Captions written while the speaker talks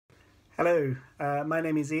Hello, my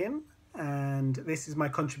name is Ian, and this is my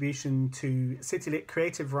contribution to CityLit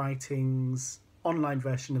Creative Writing's online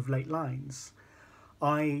version of Late Lines.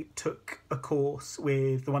 I took a course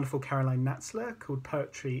with the wonderful Caroline Natzler called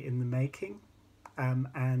Poetry in the Making,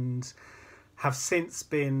 and have since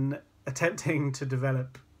been attempting to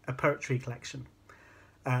develop a poetry collection.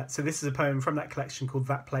 So this is a poem from that collection called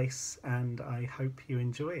That Place, and I hope you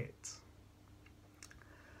enjoy it.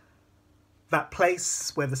 That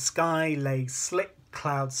place where the sky lay slick,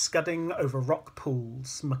 clouds scudding over rock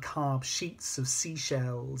pools, macabre sheets of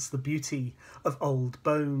seashells, the beauty of old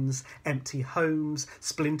bones, empty homes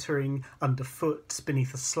splintering underfoot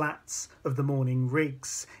beneath the slats of the morning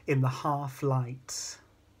rigs in the half-light.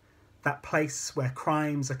 That place where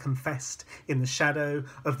crimes are confessed in the shadow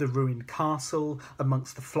of the ruined castle,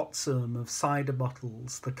 amongst the flotsam of cider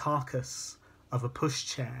bottles, the carcass of a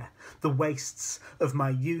pushchair, the wastes of my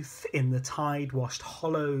youth in the tide-washed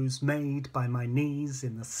hollows made by my knees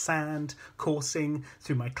in the sand, coursing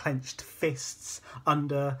through my clenched fists,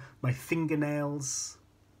 under my fingernails,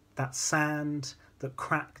 that sand that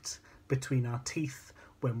cracked between our teeth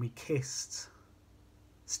when we kissed,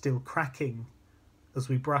 still cracking as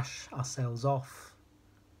we brush ourselves off,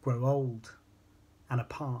 grow old and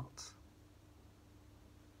apart.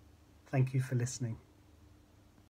 Thank you for listening.